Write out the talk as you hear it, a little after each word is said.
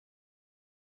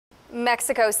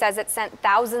Mexico says it sent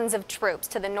thousands of troops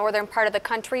to the northern part of the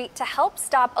country to help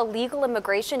stop illegal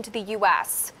immigration to the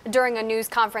U.S. During a news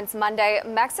conference Monday,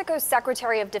 Mexico's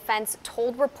Secretary of Defense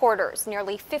told reporters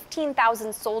nearly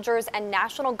 15,000 soldiers and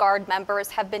National Guard members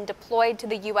have been deployed to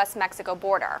the U.S. Mexico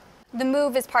border. The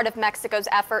move is part of Mexico's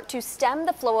effort to stem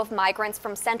the flow of migrants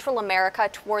from Central America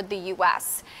toward the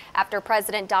U.S. after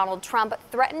President Donald Trump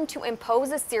threatened to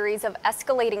impose a series of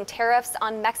escalating tariffs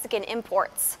on Mexican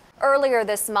imports. Earlier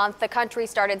this month, the country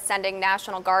started sending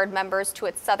National Guard members to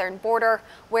its southern border,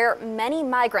 where many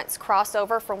migrants cross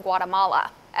over from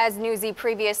Guatemala. As Newsy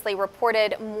previously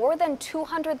reported, more than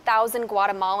 200,000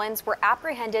 Guatemalans were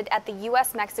apprehended at the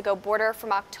U.S. Mexico border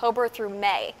from October through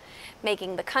May,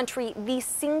 making the country the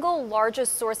single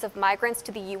largest source of migrants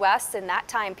to the U.S. in that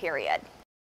time period.